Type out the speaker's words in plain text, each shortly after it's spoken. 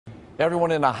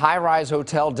Everyone in a high-rise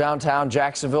hotel downtown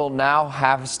Jacksonville now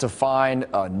has to find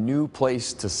a new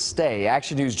place to stay.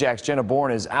 Action News Jack's Jenna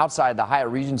Bourne is outside the Hyatt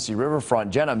Regency riverfront.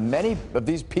 Jenna, many of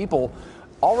these people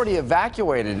already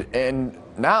evacuated, and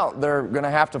now they're going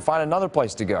to have to find another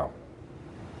place to go.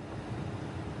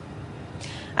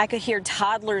 I could hear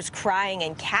toddlers crying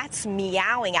and cats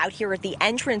meowing out here at the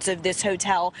entrance of this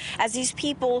hotel as these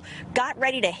people got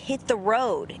ready to hit the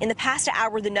road. In the past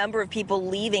hour, the number of people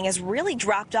leaving has really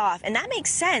dropped off, and that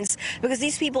makes sense because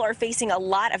these people are facing a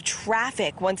lot of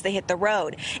traffic once they hit the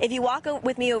road. If you walk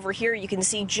with me over here, you can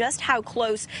see just how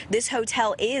close this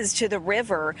hotel is to the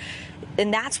river.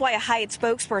 And that's why a Hyatt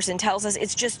spokesperson tells us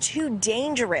it's just too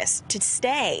dangerous to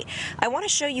stay. I want to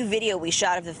show you video we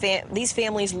shot of these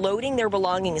families loading their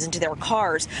belongings into their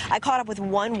cars. I caught up with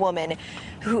one woman,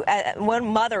 one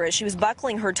mother, as she was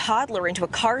buckling her toddler into a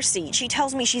car seat. She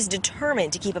tells me she's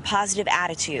determined to keep a positive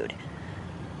attitude.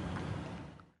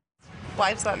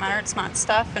 Lives that matter, it's not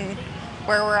stuff, and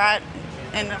where we're at.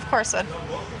 And of course, an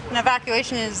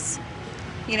evacuation is,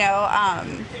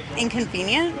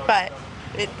 inconvenient, but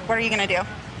what are you going to do?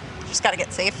 Just got to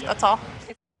get safe, that's all.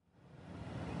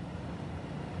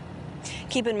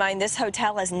 Keep in mind, this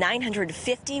hotel has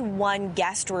 951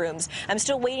 guest rooms. I'm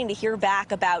still waiting to hear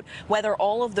back about whether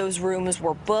all of those rooms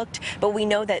were booked, but we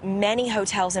know that many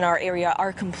hotels in our area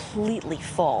are completely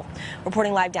full.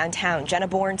 Reporting live downtown, Jenna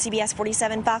Bourne, CBS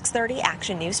 47 Fox 30,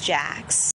 Action News Jax.